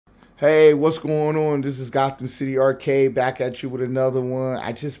Hey, what's going on? This is Gotham City Arcade back at you with another one.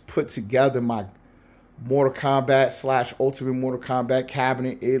 I just put together my Mortal Kombat / Ultimate Mortal Kombat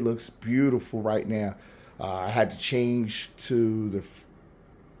cabinet. It looks beautiful right now. I had to change to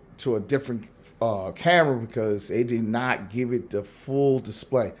a different camera because they did not give it the full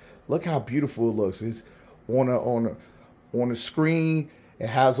display. Look how beautiful it looks. It's on the screen. It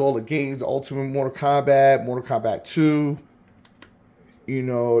has all the games: Ultimate Mortal Kombat, Mortal Kombat 2. You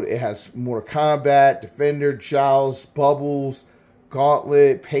know, it has Mortal Kombat, Defender, Joust, Bubbles,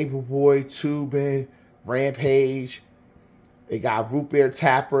 Gauntlet, Paperboy, Toobin, Rampage. It got Root Bear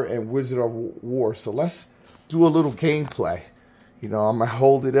Tapper and Wizard of War. So let's do a little gameplay. You know, I'm going to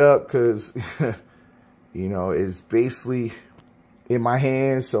hold it up because, you know, it's basically in my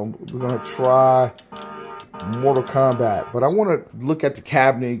hands. So we're going to try Mortal Kombat. But I want to look at the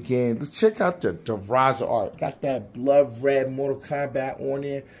cabinet again. Let's check out the Raza art. Got that blood red Mortal Kombat on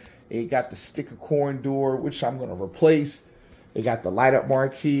there. It got the sticker corn door, which I'm going to replace. It got the light up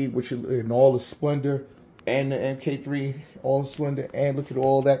marquee, which is in all the splendor, and the MK3 all the splendor. And look at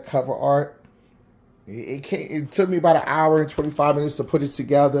all that cover art. It took me about an hour and 25 minutes to put it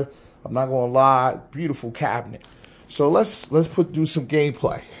together. I'm not going to lie. Beautiful cabinet. So let's do some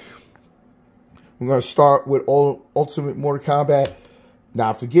gameplay. We're going to start with Ultimate Mortal Kombat.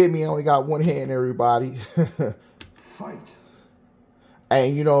 Now, forgive me, I only got one hand, everybody. Fight.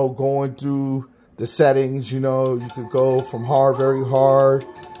 And, you know, going through the settings, you know, you could go from hard, very hard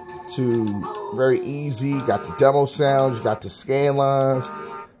to very easy. Got the demo sounds, you got the scan lines.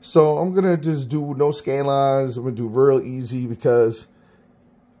 So I'm going to just do no scan lines. I'm going to do real easy because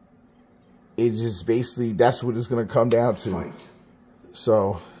it just basically, that's what it's going to come down to. Fight.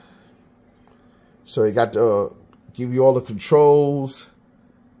 So it got to give you all the controls,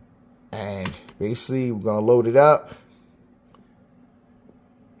 and basically we're gonna load it up.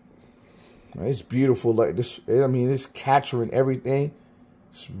 It's beautiful, like this. I mean, it's capturing everything.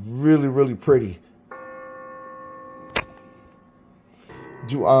 It's really, really pretty.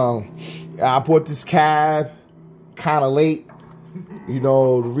 I bought this cab kind of late. You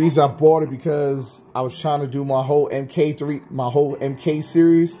know, the reason I bought it because I was trying to do my whole MK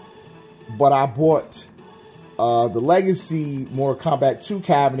series. But I bought the Legacy Mortal Kombat 2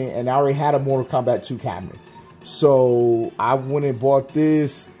 cabinet, and I already had a Mortal Kombat 2 cabinet. So I went and bought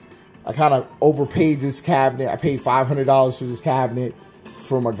this. I kind of overpaid this cabinet. I paid $500 for this cabinet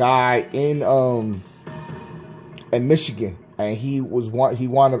from a guy in Michigan, and he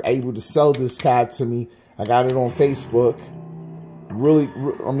wound up able to sell this cab to me. I got it on Facebook. Really,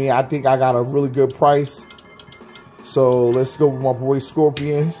 I mean, I think I got a really good price. So let's go with my boy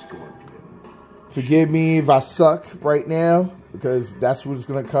Scorpion. Forgive me if I suck right now, because that's what it's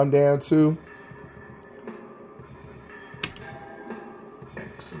going to come down to.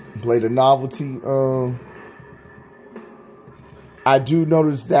 Play the novelty. I do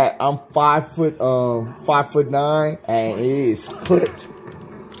notice that I'm 5'9", and it is clipped.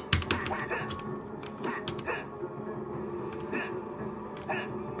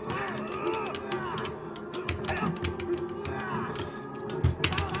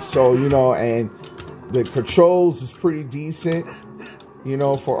 So, you know, and the controls is pretty decent, you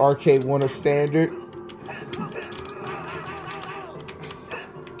know, for Arcade1up standard.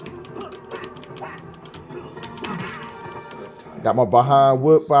 Got my behind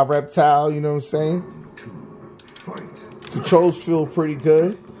whooped by Reptile, you know what I'm saying? Controls feel pretty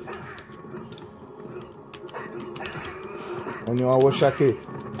good. And, you know, I wish I could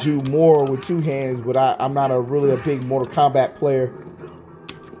do more with two hands, but I'm not really a big Mortal Kombat player.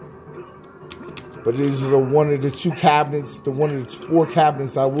 But these are one of the two cabinets, one of the 4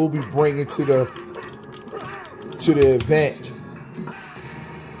 cabinets I will be bringing to the event.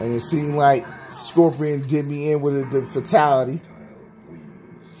 And it seemed like Scorpion did me in with the fatality.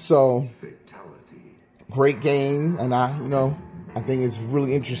 So, great game, and I think it's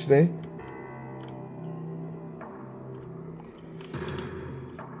really interesting.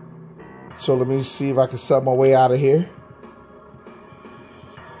 So let me see if I can sub my way out of here.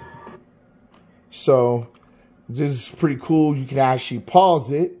 So this is pretty cool. You can actually pause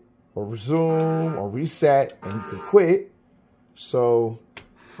it or resume or reset, and you can quit. So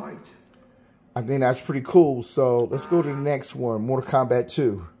I think that's pretty cool. So let's go to the next one, Mortal Kombat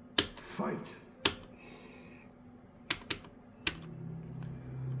 2. Fight.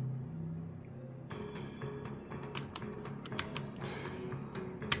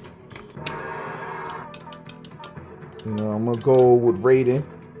 You know, I'm gonna go with Raiden.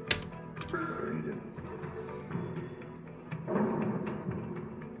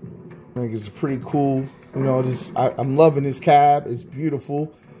 I think it's pretty cool. You know, I'm loving this cab. It's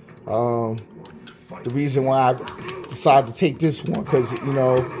beautiful. The reason why I decided to take this one, because, you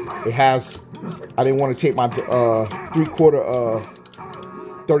know, it has, I didn't want to take my 3/4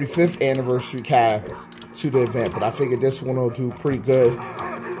 35th anniversary cab to the event, but I figured this one will do pretty good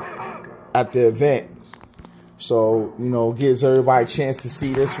at the event. So, you know, gives everybody a chance to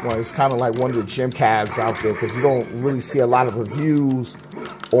see this one. It's kind of like one of the gym cabs out there, because you don't really see a lot of reviews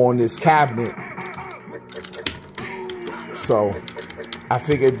on this cabinet. So I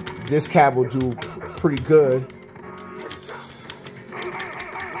figured this cab will do pretty good.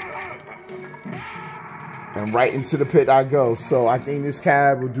 And right into the pit I go. So I think this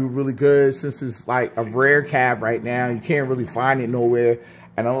cab will do really good, since it's like a rare cab right now. You can't really find it nowhere.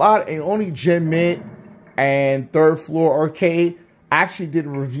 And only Gym Mint and Third Floor Arcade actually did a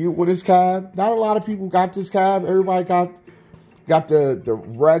review with this cab. Not a lot of people got this cab. Everybody got the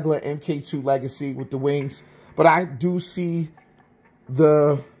regular MK2 Legacy with the wings. But I do see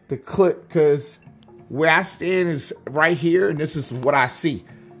the clip, because where I stand is right here, and this is what I see.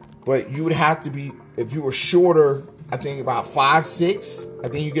 But you would have to be, if you were shorter, I think about 5'6", I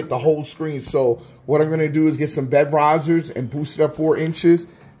think you get the whole screen. So what I'm gonna do is get some bed risers and boost it up 4 inches,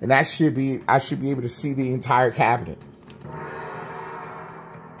 and I should be able to see the entire cabinet.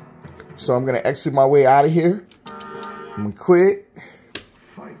 So I'm gonna exit my way out of here. I'm gonna quit.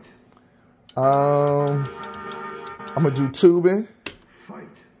 I'm gonna do Toobin.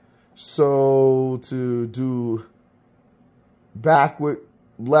 So to do backward,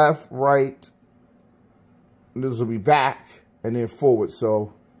 left, right, this will be back, and then forward.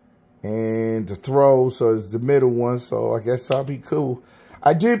 So, and the throw, so it's the middle one. So I guess I'll be cool.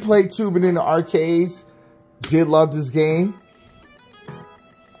 I did play Toobin in the arcades. Did love this game.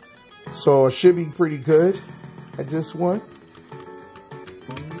 So it should be pretty good at this one.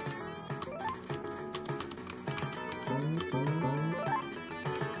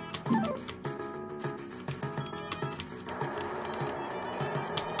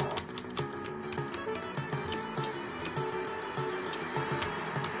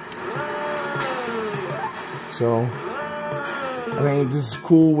 So, I mean, this is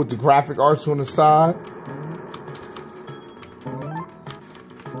cool with the graphic arts on the side.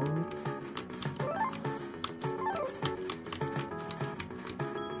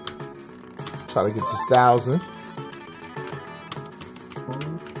 Try to get to 1,000.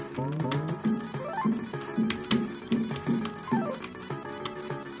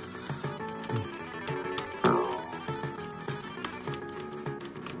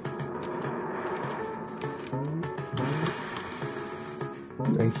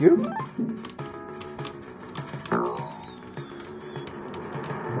 Thank you.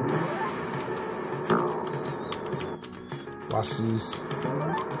 Watch these.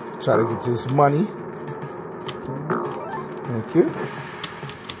 Try to get to this money. Thank you.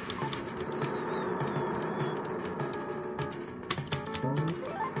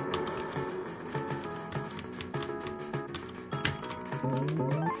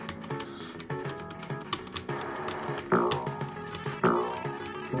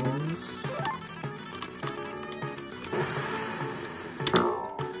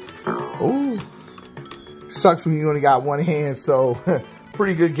 Oh, sucks when you only got one hand, so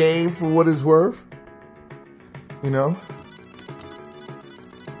pretty good game for what it's worth, you know.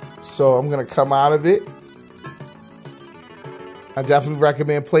 So I'm gonna come out of it. I definitely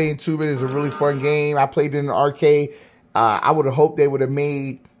recommend playing Toobin. It's a really fun game. I played it in an arcade. I would have hoped they would have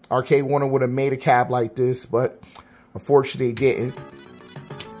made, Arcade1up would have made a cab like this, but unfortunately they didn't.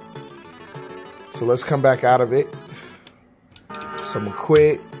 So let's come back out of it. So I'm gonna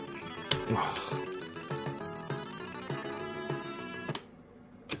quit.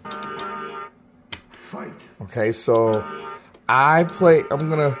 Okay, so I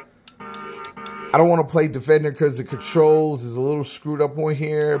don't want to play Defender because the controls is a little screwed up on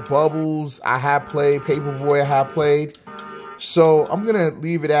here. Bubbles, I have played. Paperboy, I have played. So I'm going to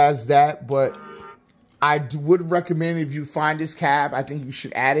leave it as that, but I would recommend, if you find this cab, I think you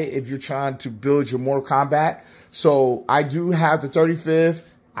should add it if you're trying to build your Mortal Kombat. So I do have the 35th.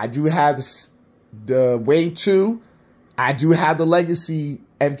 I do have the Wave 2. I do have the Legacy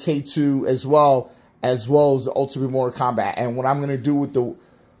MK2 as well as the Ultimate Mortal Kombat. And what I'm going to do with the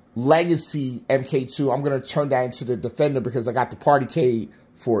Legacy MK2, I'm going to turn that into the Defender because I got the Partycade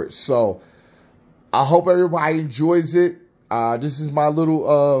for it. So I hope everybody enjoys it. This is my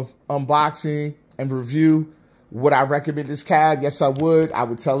little unboxing and review. Would I recommend this cab? Yes, I would. I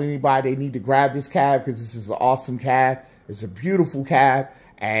would tell anybody they need to grab this cab because this is an awesome cab. It's a beautiful cab.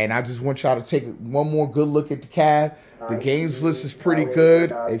 And I just want y'all to take one more good look at the cab. The games list is pretty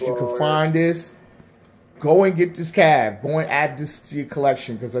good. If you can find this, go and get this cab. Go and add this to your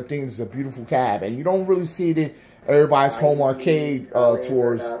collection because I think it's a beautiful cab. And you don't really see it in everybody's home arcade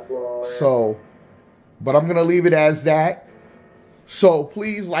tours. So, but I'm going to leave it as that. So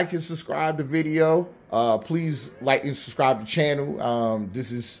please like and subscribe to the video. Please like and subscribe to the channel.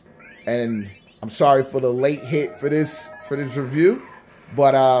 And I'm sorry for the late hit for this review.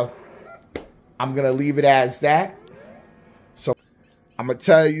 But I'm going to leave it as that. So I'm going to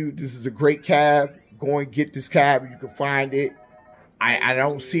tell you, this is a great cab. Go and get this cab. You can find it. I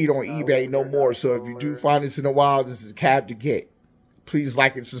don't see it on eBay no more. So if you do find this in a while, this is a cab to get. Please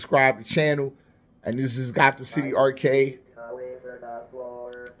like and subscribe to the channel. And this is Gotham City Arcade.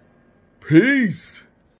 Peace.